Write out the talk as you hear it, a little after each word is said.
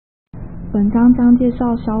本章将介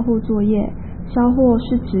绍销货作业。销货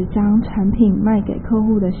是指将产品卖给客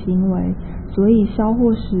户的行为，所以销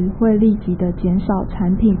货时会立即的减少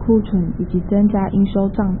产品库存以及增加应收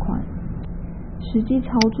账款。实际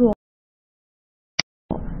操作：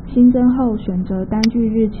新增后选择单据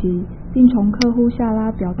日期，并从客户下拉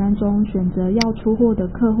表单中选择要出货的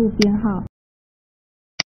客户编号，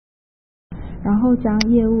然后将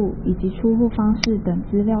业务以及出货方式等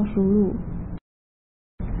资料输入。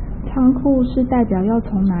仓库是代表要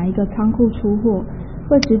从哪一个仓库出货，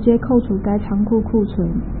会直接扣除该仓库库存。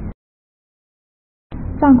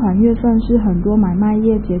账款月份是很多买卖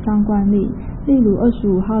业结账惯例，例如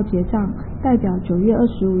25号结账，代表9月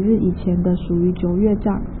25日以前的属于9月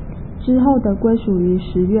账，之后的归属于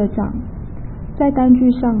10月账。在单据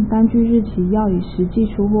上，单据日期要以实际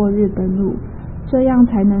出货日登录，这样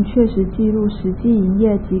才能确实记录实际营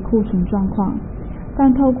业及库存状况。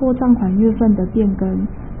但透过账款月份的变更，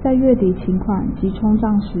在月底请款及冲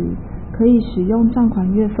账时，可以使用账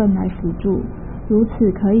款月份来辅助，如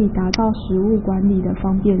此可以达到实务管理的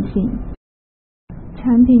方便性。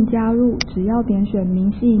产品加入，只要点选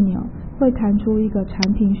明细钮，会弹出一个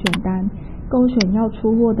产品选单，勾选要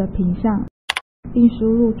出货的品项，并输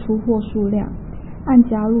入出货数量，按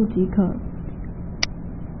加入即可。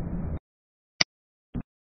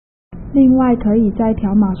另外，可以在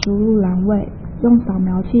条码输入栏位用扫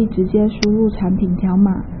描器直接输入产品条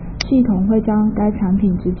码，系统会将该产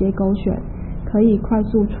品直接勾选，可以快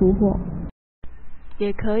速出货。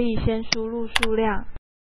也可以先输入数量，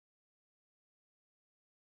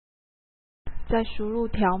再输入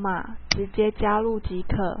条码，直接加入即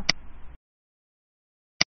可。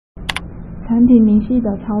产品明细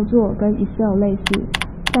的操作跟 Excel 类似，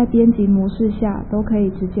在编辑模式下都可以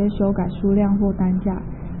直接修改数量或单价，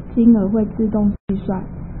金额会自动计算。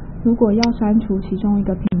如果要删除其中一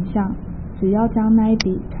个品项，只要将那一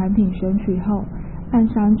笔产品选取后，按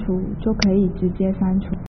删除就可以直接删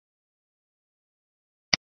除。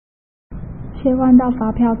切换到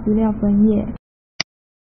发票资料分页，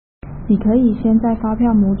你可以先在发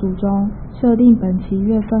票模组中设定本期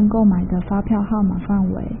月份购买的发票号码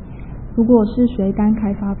范围。如果是随单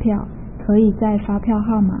开发票，可以在发票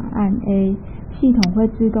号码按 A， 系统会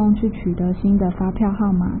自动去取得新的发票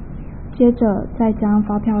号码，接着再将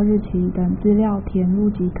发票日期等资料填入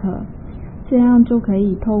即可。这样就可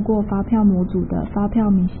以透过发票模组的发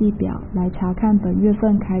票明细表来查看本月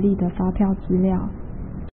份开立的发票资料。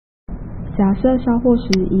假设销货时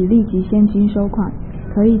已立即现金收款，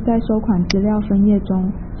可以在收款资料分页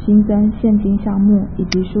中新增现金项目以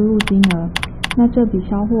及输入金额，那这笔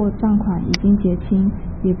销货账款已经结清，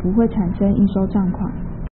也不会产生应收账款。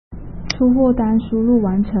出货单输入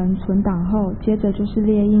完成存档后，接着就是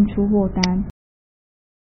列印出货单。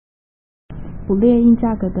不列印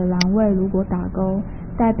价格的栏位如果打勾，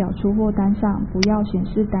代表出货单上不要显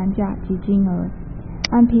示单价及金额。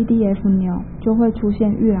按 PDF 钮就会出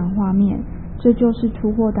现预览画面，这就是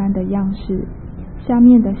出货单的样式。下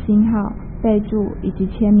面的星号、备注以及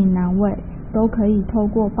签名栏位都可以透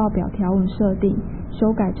过报表条文设定，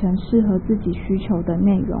修改成适合自己需求的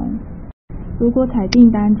内容。如果采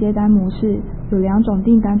订单接单模式，有2种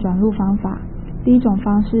订单转入方法。第一种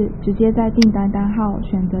方式，直接在订单单号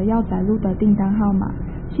选择要载入的订单号码，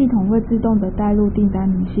系统会自动的带入订单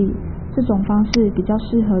明细。这种方式比较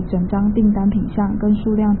适合整张订单品项跟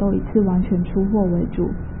数量都一次完全出货为主。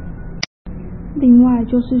另外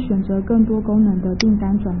就是选择更多功能的订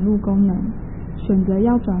单转入功能，选择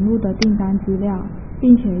要转入的订单资料，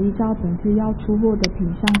并且依照本次要出货的品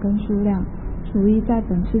项跟数量，逐一在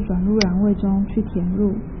本次转入栏位中去填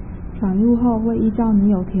入。转入后会依照你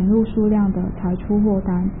有填入数量的才出货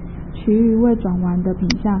单，其余未转完的品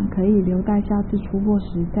项可以留待下次出货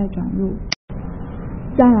时再转入。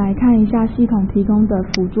再来看一下系统提供的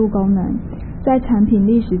辅助功能，在产品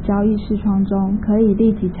历史交易视窗中，可以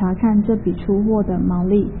立即查看这笔出货的毛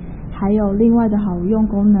利，还有另外的好用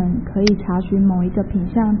功能，可以查询某一个品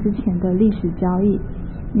项之前的历史交易。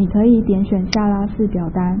你可以点选下拉式表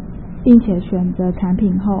单，并且选择产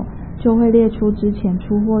品后，就会列出之前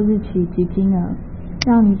出货日期及金额，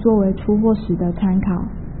让你作为出货时的参考。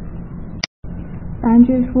单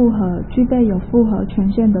据复核，具备有复核权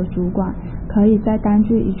限的主管，可以在单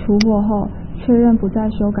据一出货后，确认不再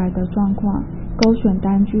修改的状况，勾选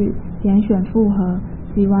单据，点选复核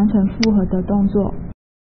及完成复核的动作。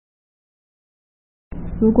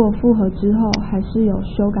如果复核之后还是有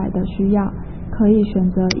修改的需要，可以选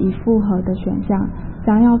择已复核的选项，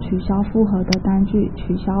将要取消复核的单据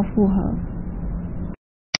取消复核。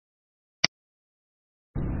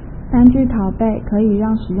单据拷贝可以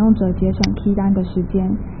让使用者节省 key 单的时间，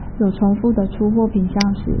有重复的出货品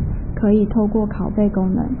项时，可以透过拷贝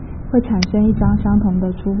功能，会产生一张相同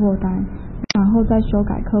的出货单，然后再修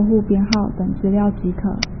改客户编号等资料即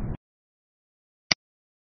可。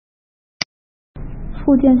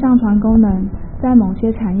附件上传功能在某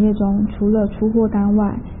些产业中，除了出货单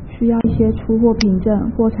外，需要一些出货凭证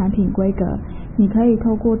或产品规格。你可以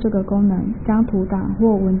透过这个功能，将图档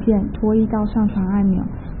或文件拖移到上传按钮，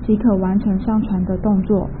即可完成上传的动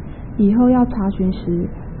作。以后要查询时，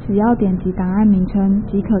只要点击档案名称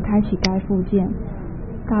即可开启该附件，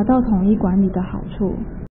达到统一管理的好处。